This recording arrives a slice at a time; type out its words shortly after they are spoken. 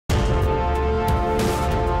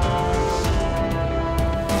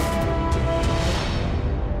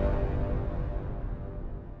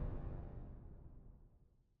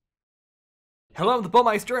Hello, I'm the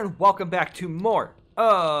Bowmeister, and welcome back to more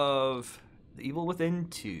of The Evil Within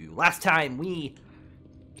 2. Last time we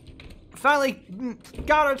finally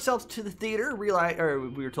got ourselves to the theater, we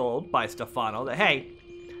were told by Stefano that, hey,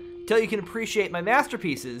 till you can appreciate my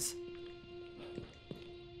masterpieces,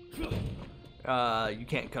 you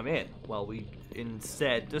can't come in. Well, we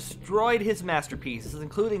instead destroyed his masterpieces,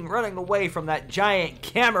 including running away from that giant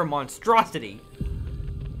camera monstrosity.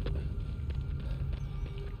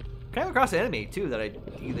 Came across an enemy, too, that I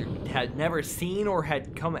either had never seen or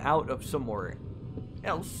had come out of somewhere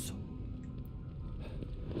else.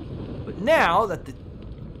 But now that the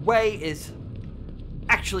way is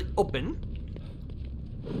actually open,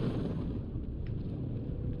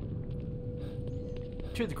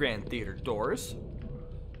 to the Grand Theater doors,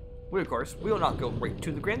 we, of course, will not go right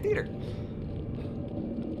to the Grand Theater,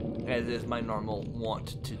 as is my normal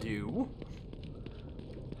want to do.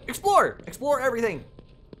 Explore! Explore everything!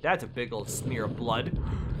 That's a big old smear of blood.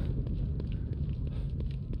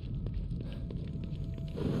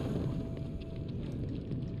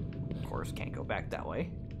 Of course, can't go back that way.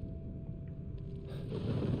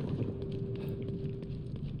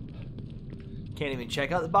 Can't even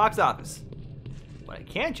check out the box office. What I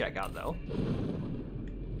can check out, though,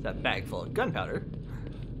 is that bag full of gunpowder.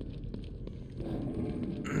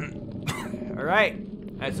 Alright,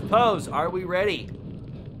 I suppose, are we ready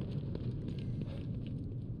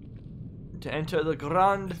to enter the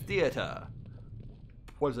Grand Theater?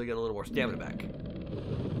 Once I get a little more stamina back.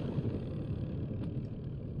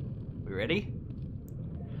 We ready?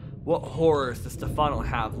 What horrors does Stefano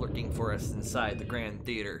have lurking for us inside the Grand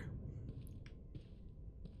Theater?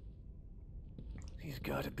 He's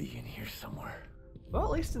got to be in here somewhere. Well, at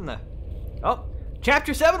least in the... Oh,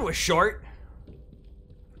 Chapter 7 was short.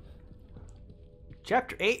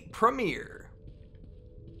 Chapter 8 premiere.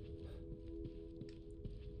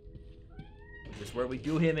 Is this where we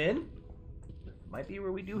do him in? Might be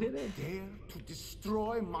where we do him in. Dare to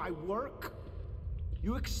destroy my work?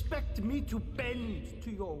 You expect me to bend to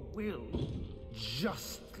your will,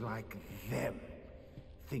 just like them,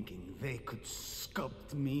 thinking they could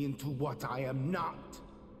sculpt me into what I am not.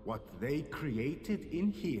 What they created in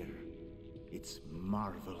here, it's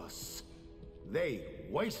marvelous. They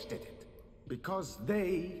wasted it because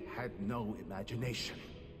they had no imagination,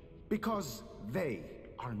 because they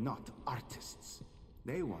are not artists.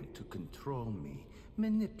 They want to control me,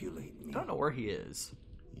 manipulate me. I don't know where he is.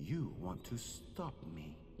 You want to stop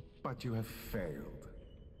me, but you have failed.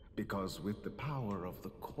 Because with the power of the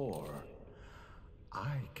core,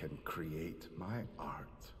 I can create my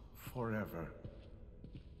art forever.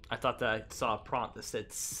 I thought that I saw a prompt that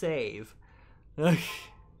said save.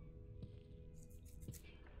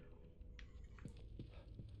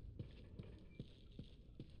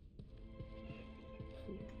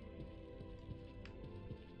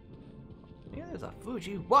 Yeah, there's a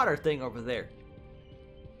Fuji water thing over there.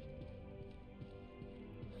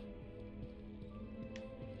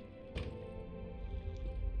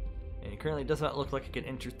 And it currently does not look like I can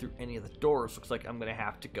enter through any of the doors. Looks like I'm gonna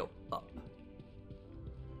have to go up.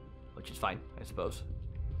 Which is fine, I suppose.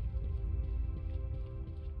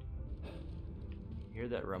 You hear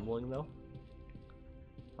that rumbling though?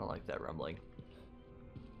 I don't like that rumbling.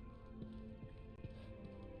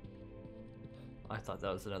 I thought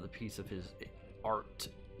that was another piece of his art.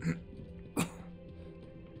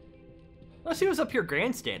 Unless he was up here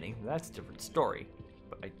grandstanding, that's a different story.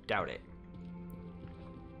 But I doubt it.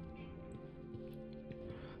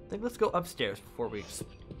 I think let's go upstairs before we... This is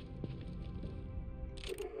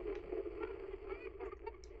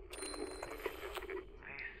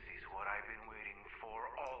what I've been waiting for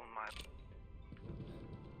all my...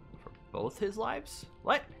 For both his lives?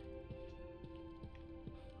 What?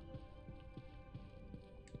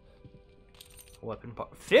 Weapon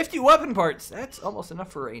part. 50 weapon parts! That's almost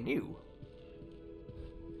enough for a new.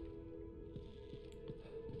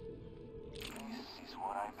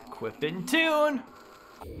 Equip in tune!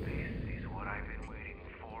 This is what I've been waiting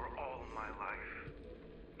for all my life.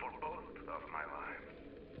 For both of my lives.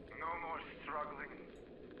 No more struggling.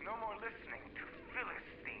 No more listening to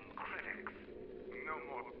Philistine critics. No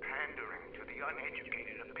more pandering to the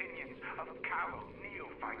uneducated opinions of callow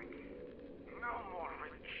neophytes. No more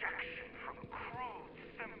rejection from crude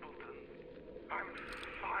simpletons. I'm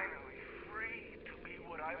finally free to be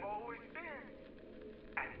what I've always been.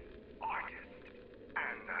 An artist.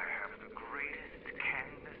 And I have the greatest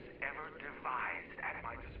canvas ever devised at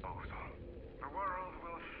my disposal. The world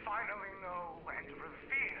will finally know and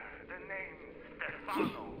revere the name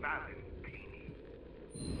Stefano Valentini.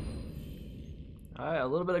 Alright, a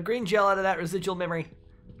little bit of green gel out of that residual memory.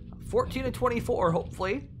 14 and 24,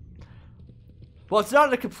 hopefully. Well, it's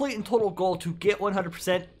not a complete and total goal to get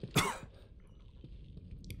 100%.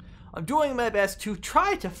 I'm doing my best to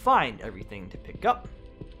try to find everything to pick up.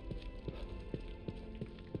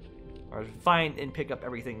 Or find and pick up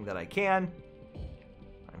everything that I can.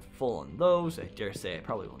 I'm full on those. I dare say I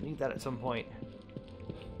probably will need that at some point.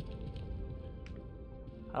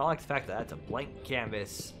 I don't like the fact that that's a blank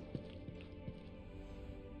canvas.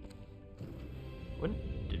 When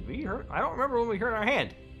did we hurt? I don't remember when we hurt our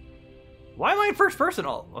hand. Why am I in first person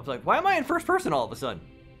all? I was like, why am I in first person all of a sudden?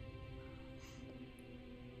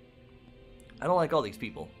 I don't like all these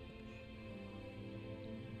people.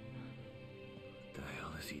 What the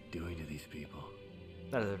hell is he doing to these people?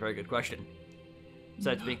 That is a very good question.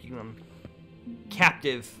 Besides making them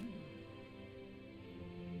captive.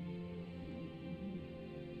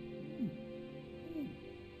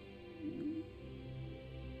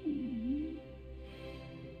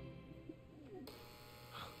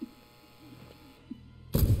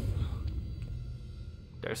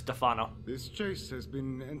 There's Stefano. This chase has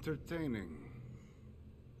been entertaining.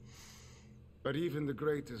 But even the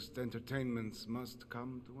greatest entertainments must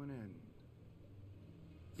come to an end.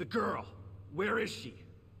 The girl! Where is she?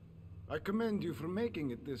 I commend you for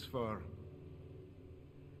making it this far.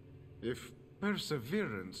 If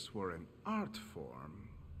perseverance were an art form,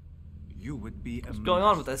 you would be What's going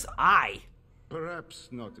on with this eye? Perhaps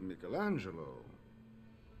not a Michelangelo,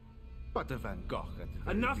 but a Van Gogh at the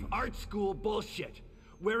very Enough least. art school bullshit!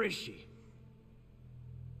 Where is she?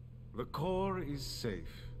 The core is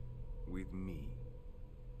safe with me.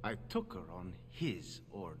 I took her on his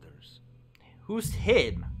orders. Who's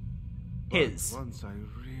him? But His. once I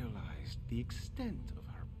realized the extent of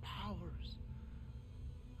her powers,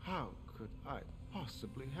 how could I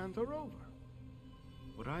possibly hand her over?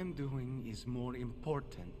 What I'm doing is more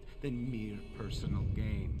important than mere personal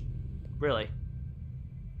gain. Really?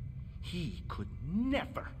 He could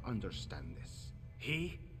never understand this.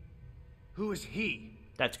 He? Who is he?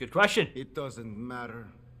 That's a good question. It doesn't matter.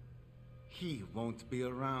 He won't be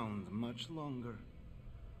around much longer.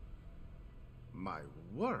 My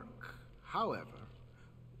work, however,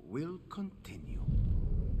 will continue.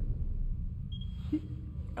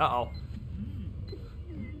 Uh-oh.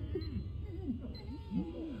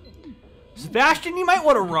 Sebastian, you might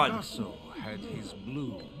want to run. Picasso had his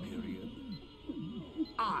blue period.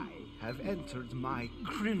 I have entered my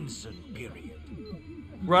crimson period.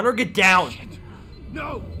 Run or get down.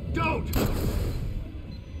 No! Don't!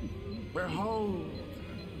 Behold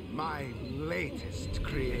my latest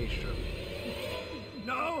creation.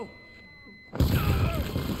 No!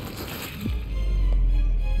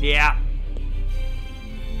 Yeah.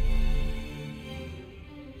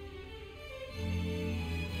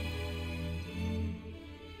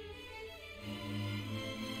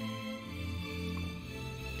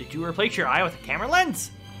 Did you replace your eye with a camera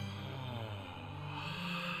lens?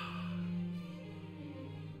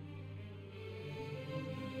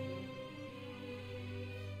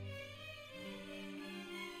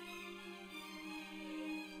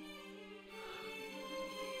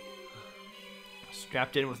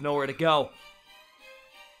 Strapped in with nowhere to go.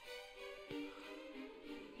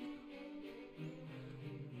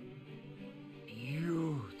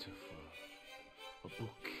 Beautiful. A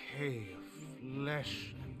bouquet of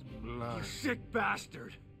flesh and blood. You sick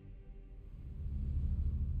bastard!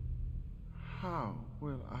 How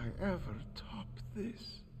will I ever top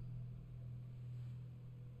this?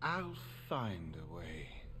 I'll find a way.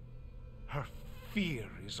 Her fear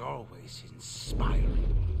is always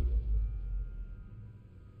inspiring.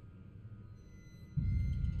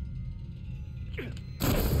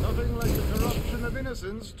 Nothing like the corruption of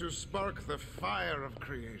innocence to spark the fire of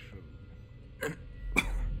creation.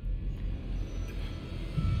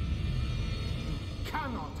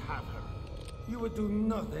 Cannot have her. You would do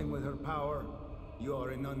nothing with her power. You're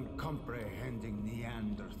an uncomprehending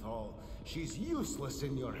Neanderthal. She's useless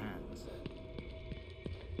in your hands.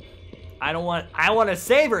 I want to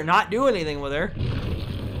save her, not do anything with her.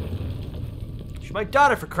 She's my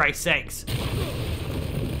daughter, for Christ's sakes.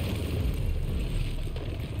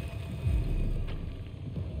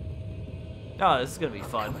 Oh, this is gonna be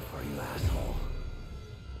fun. Coming for you, asshole.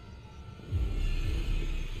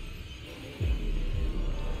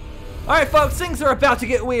 Alright, folks, things are about to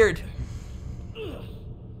get weird.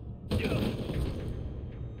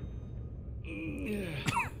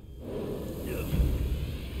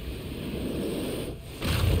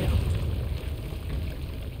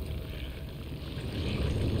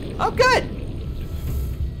 Oh, good!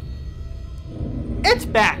 It's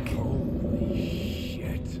back! Holy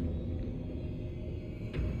shit.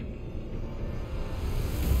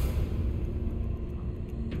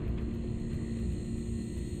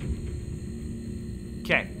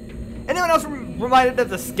 Anyone else reminded of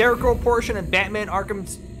the Scarecrow portion in Batman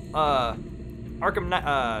Arkham's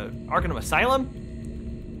Arkham Asylum?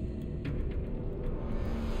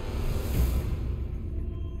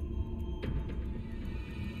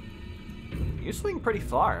 You swing pretty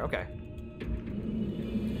far, okay.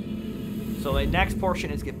 So the next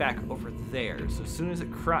portion is get back over there. So as soon as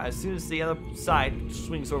the other side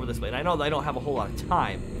swings over this way, and I know that I don't have a whole lot of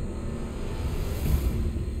time.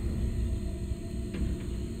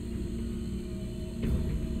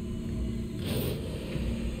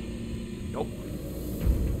 Nope.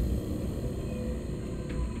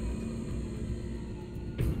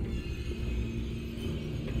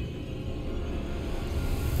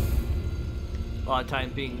 A lot of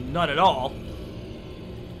time being none at all.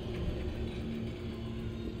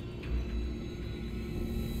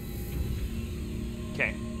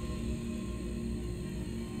 Okay.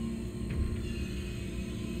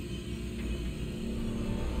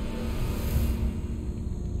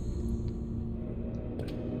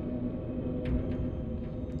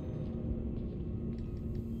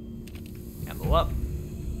 Ammo up.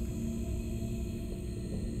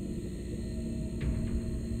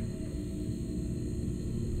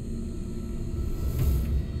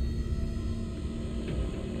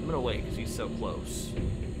 I'm gonna wait because he's so close.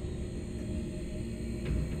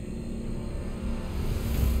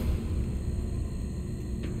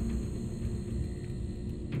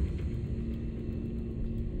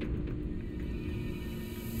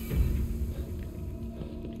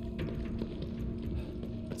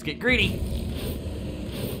 Let's get greedy.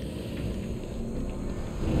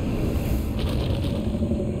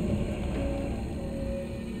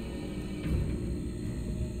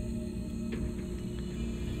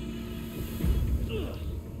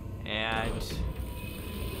 And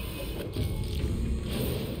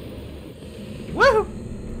woohoo!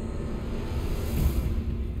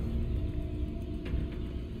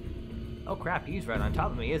 Oh crap, he's right on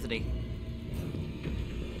top of me, isn't he?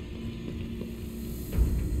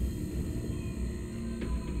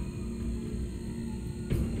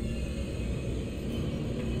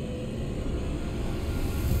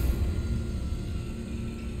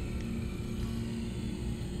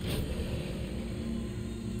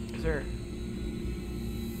 Sir.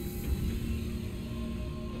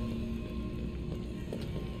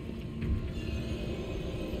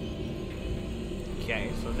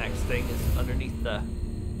 Okay, so next thing is underneath the...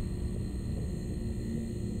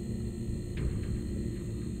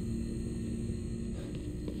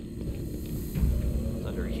 It's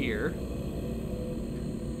under here.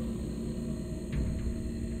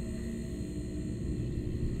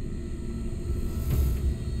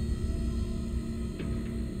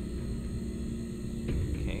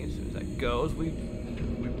 Goes, we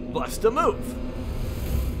bust a move.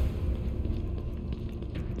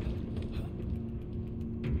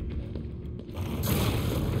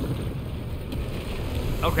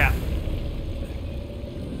 Oh crap.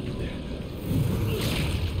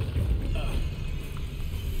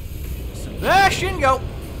 Sebastian, go!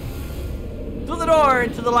 Through the door,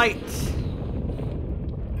 into the light.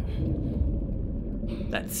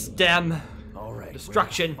 That stem. All right.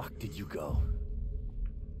 Destruction. Where the fuck did you go?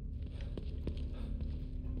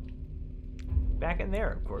 Back in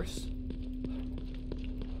there, of course.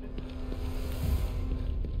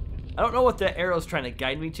 I don't know what the arrow's trying to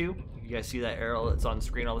guide me to. You guys see that arrow that's on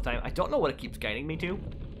screen all the time? I don't know what it keeps guiding me to.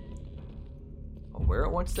 Or where it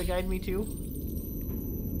wants to guide me to.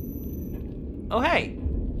 Oh, hey!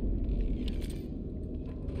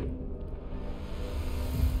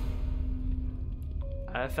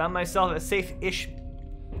 I found myself a safe-ish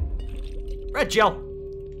red gel.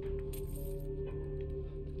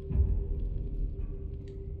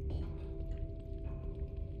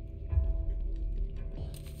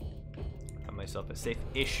 Myself a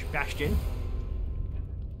safe-ish bastion.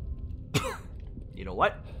 You know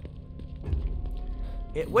what?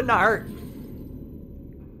 It would not hurt.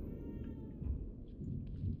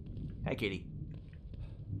 Hi, kitty.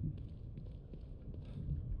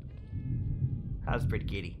 How's pretty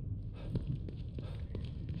kitty?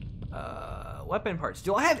 Weapon parts.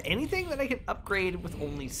 Do I have anything that I can upgrade with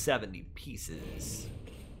only 70 pieces?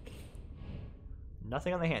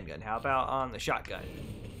 Nothing on the handgun. How about on the shotgun?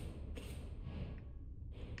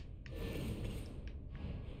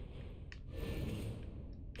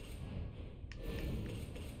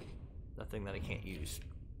 Nothing that I can't use.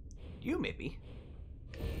 You, maybe.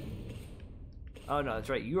 Oh, no, that's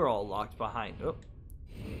right. You're all locked behind... Oh.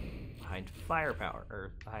 Behind firepower.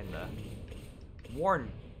 Or behind the... Warn...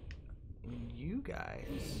 You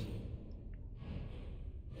guys...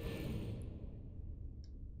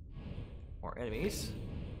 More enemies.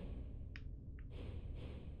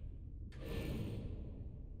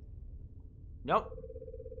 Nope.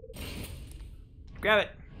 Grab it.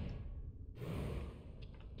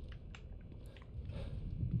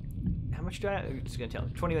 How much do I? I'm just gonna tell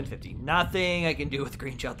him. 2150. Nothing I can do with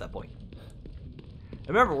green shell at that point.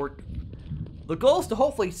 Remember, the goal is to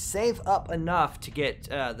hopefully save up enough to get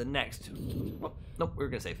the next. Oh, nope, we were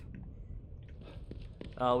gonna save.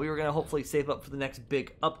 We were gonna hopefully save up for the next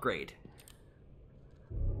big upgrade.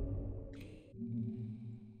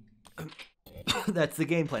 That's the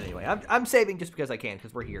game plan anyway. I'm saving just because I can,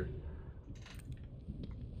 because we're here.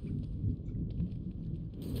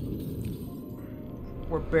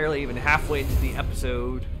 We're barely even halfway into the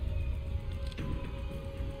episode.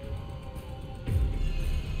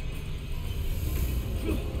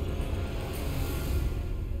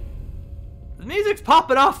 The music's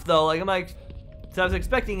popping off though. Like so I was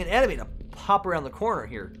expecting an enemy to pop around the corner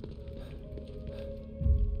here.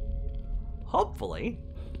 Hopefully.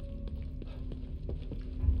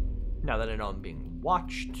 Now that I know I'm being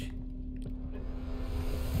watched.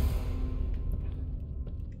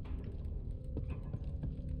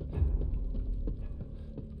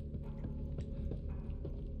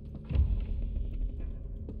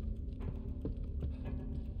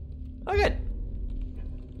 Oh, good.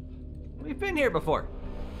 We've been here before.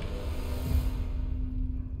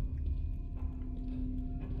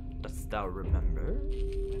 Dost thou remember?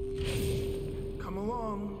 Come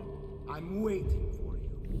along. I'm waiting for you.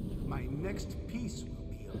 My next piece will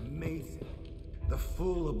be amazing. The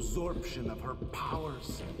full absorption of her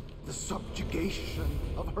powers, the subjugation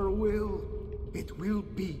of her will. It will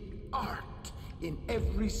be art in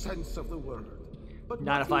every sense of the word. But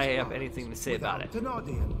not if I have anything to say about it. An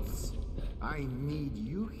audience. I need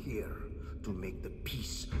you here to make the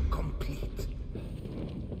piece complete.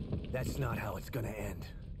 That's not how it's gonna end.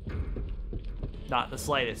 Not in the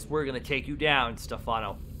slightest. We're gonna take you down,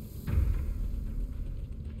 Stefano.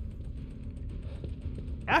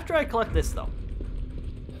 After I collect this, though.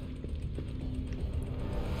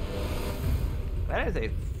 That is a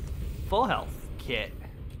full health kit.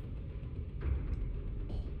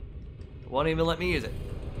 Won't even let me use it.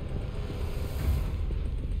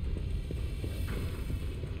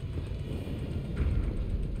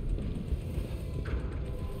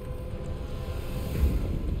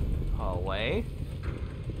 Hallway.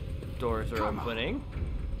 Doors are opening.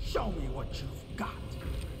 Show me what you've got.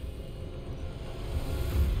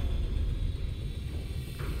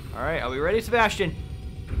 Alright, are we ready, Sebastian?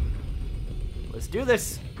 Let's do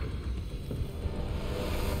this.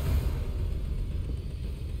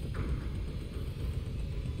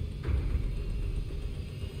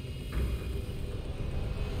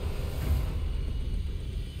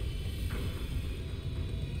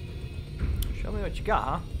 Show me what you got,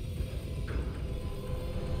 huh?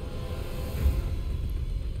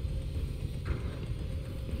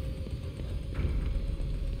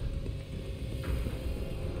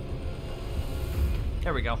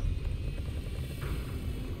 There we go.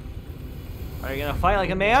 Are you gonna fight like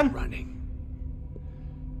a man? Running.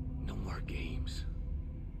 No more games.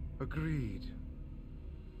 Agreed.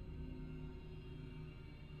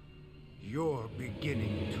 You're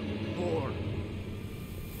beginning to bore me.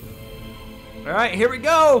 Alright, here we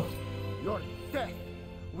go! Your death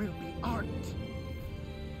will be art.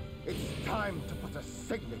 It's time to put a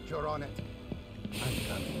signature on it. I'm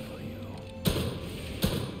coming for you.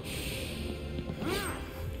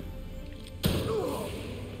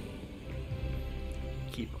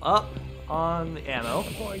 Keep up on the ammo.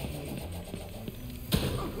 Avoid me.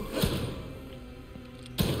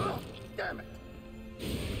 Damn it.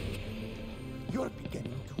 You're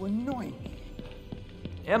beginning to annoy me.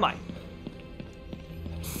 Am I?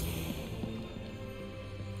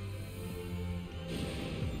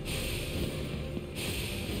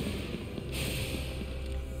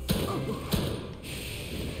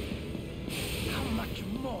 How much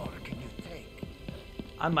more can you take?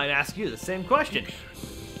 I might ask you the same question.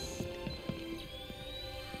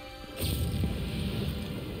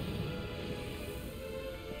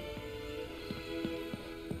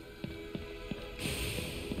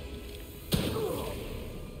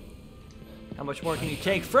 How much more can you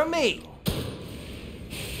take from me?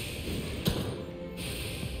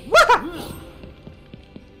 Wah!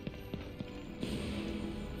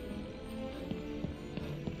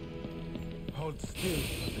 Hold still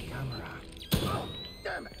for the camera. Oh,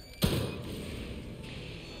 damn it.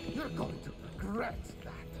 You're going to regret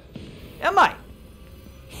that. Am I?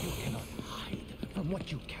 You cannot hide from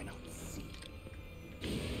what you cannot see.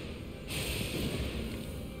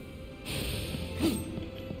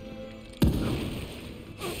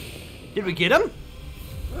 Did we get him?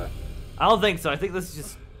 I don't think so. I think this is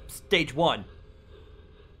just stage one.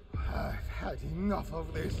 I've had enough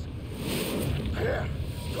of this. Here,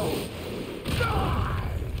 go, die!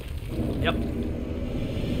 Yep.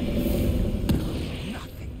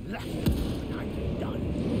 Nothing left when I'm done.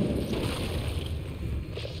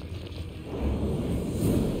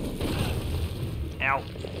 Ow. I'll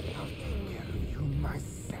take care of you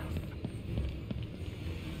myself.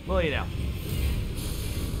 Will you now?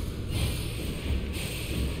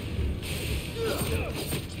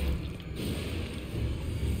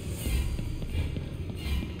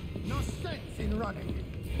 No sense in running.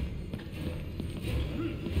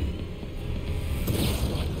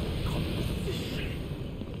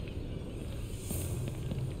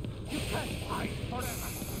 You can't hide forever.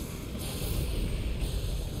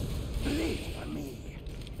 Bleed for me.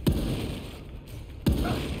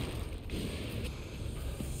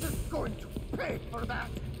 You're going to pay for that,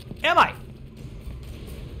 Am I?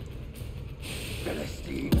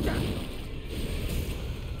 Philistine.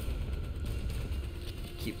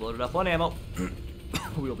 Keep loaded up on ammo.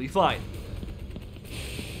 We'll be fine.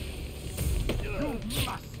 You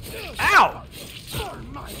must Ow! for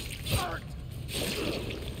my heart.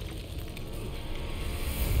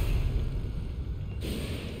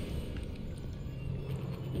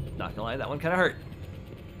 Not gonna lie, that one kind of hurt.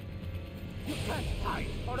 You can't hide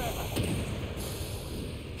forever.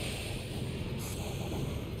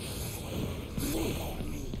 Bleed for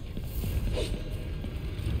me.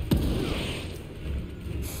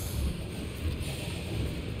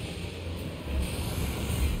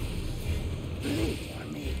 Bleed for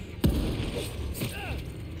me.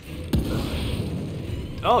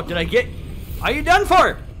 Oh, did I get... Are you done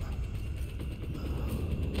for?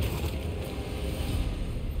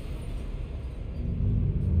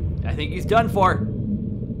 I think he's done for.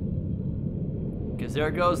 Because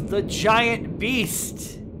there goes the giant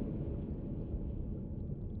beast.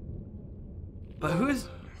 But who's...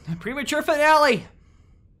 Premature finale.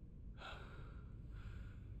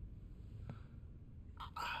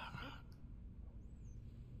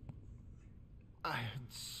 I had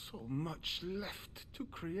so much left to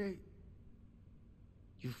create.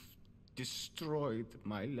 You've destroyed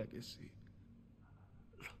my legacy.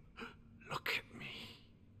 Look at me.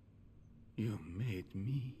 You made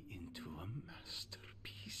me into a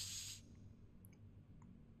masterpiece.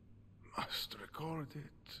 Must record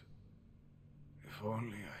it. If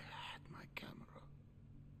only I had my camera.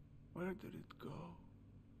 Where did it go?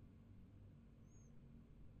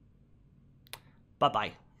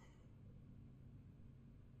 Bye-bye.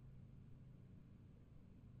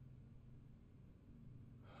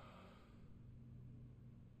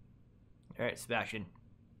 All right, Sebastian.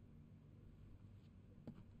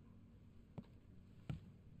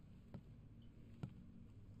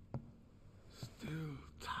 Still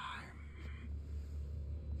time.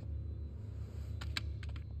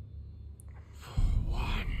 For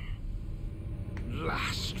one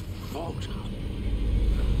last photo.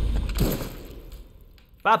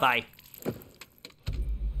 Bye-bye.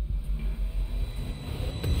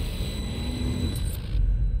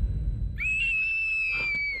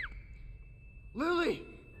 Lily!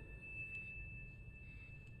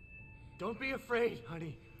 Don't be afraid,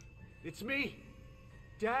 honey. It's me,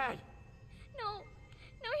 Dad. No,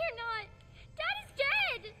 you're not. Dad is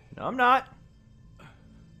dead. No, I'm not.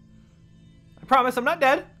 I promise I'm not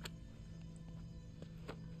dead.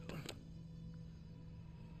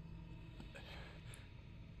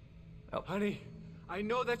 Oh. Honey, I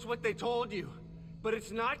know that's what they told you, but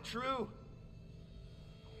it's not true.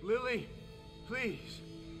 Lily, please.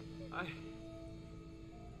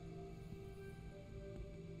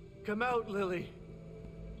 Come out, Lily.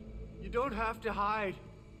 You don't have to hide.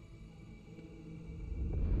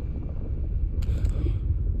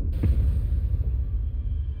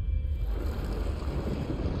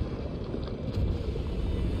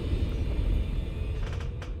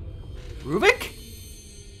 Ruvik?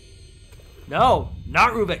 No,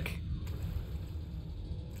 not Ruvik.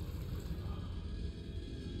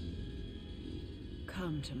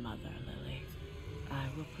 Come to Mother, Lily. I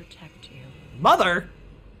will protect you. Mother?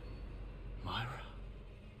 Myra.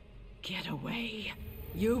 Get away.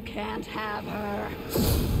 You can't have her.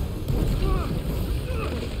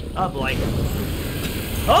 Oh boy.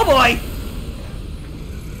 Oh boy!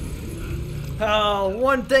 Oh,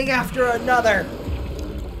 one thing after another.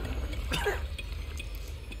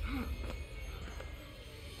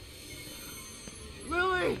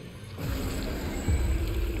 Lily!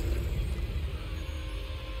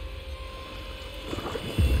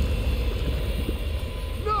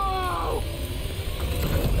 No!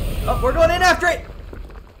 Oh, we're going in after it!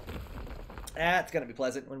 That's gonna be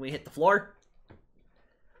pleasant when we hit the floor.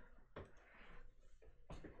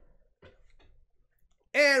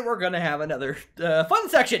 And we're gonna have another fun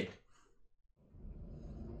section.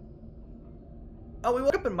 Oh, we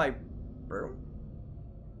woke up in my room.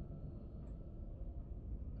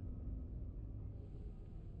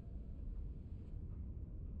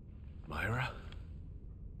 Myra?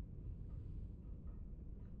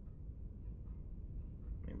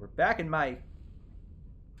 And we're back in my...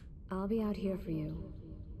 I'll be out here for you,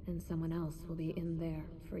 and someone else will be in there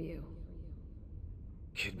for you.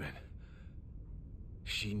 Kidman.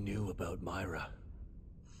 She knew about Myra.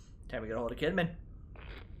 Time to get a hold of Kidman.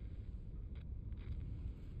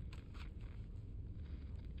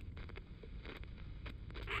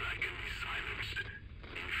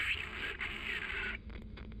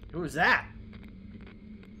 Who's that?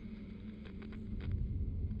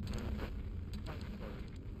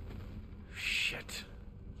 Shit.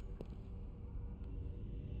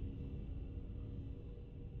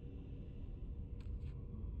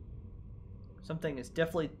 Something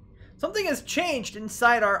has changed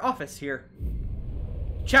inside our office here.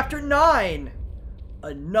 Chapter 9.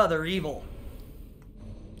 Another evil.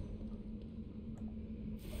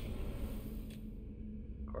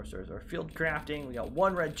 Of course, there's our field crafting. We got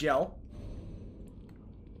 1 red gel.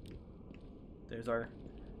 There's our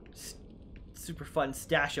super fun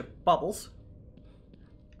stash of bubbles.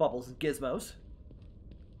 Bubbles and gizmos.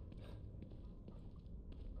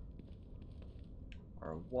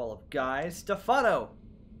 Our wall of guys. Stefano.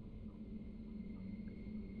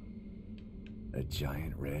 A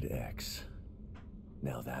giant red X.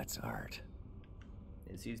 Now that's art.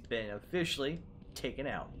 As he's been officially taken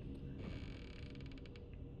out.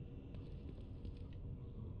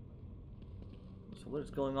 So what is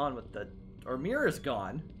going on with the... Our mirror is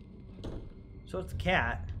gone. So it's the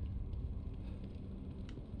cat.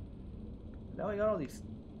 Now we got all these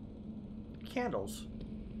candles.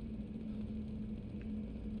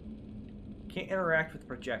 Can't interact with the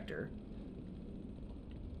projector.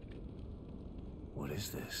 What is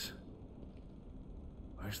this?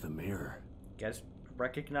 Where's the mirror? You guys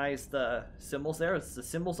recognize the symbols there? It's the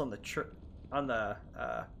symbols on the church, on the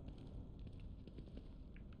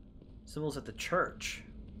symbols at the church.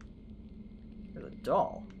 There's a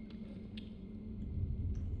doll.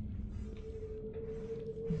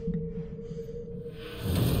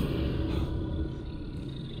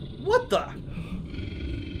 What the?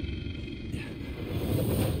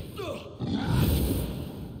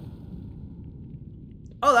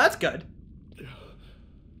 Oh, that's good.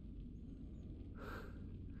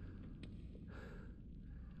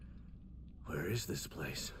 Where is this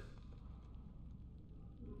place?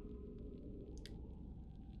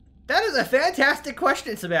 That is a fantastic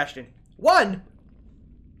question, Sebastian. One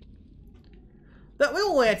that we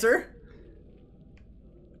will answer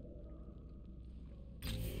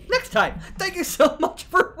next time. Thank you so much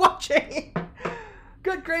for watching.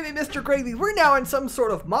 Good gravy, Mr. Gravy. We're now in some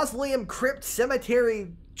sort of mausoleum, crypt,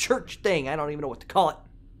 cemetery, church thing. I don't even know what to call it.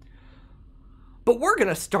 But we're going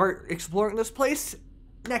to start exploring this place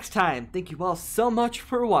next time. Thank you all so much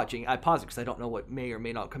for watching. I pause it because I don't know what may or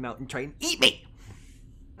may not come out and try and eat me.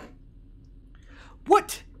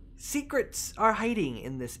 What secrets are hiding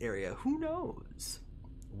in this area? Who knows?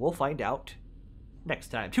 We'll find out next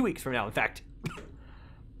time. 2 weeks from now, in fact.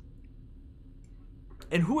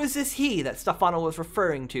 And who is this he that Stefano was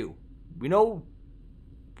referring to? We know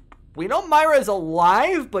Myra is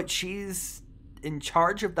alive, but she's in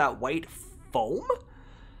charge of that white foam?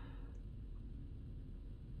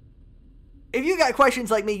 If you got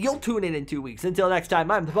questions like me, you'll tune in 2 weeks. Until next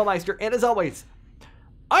time, I'm the Bowmeister, and as always,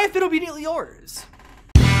 I've been obediently yours.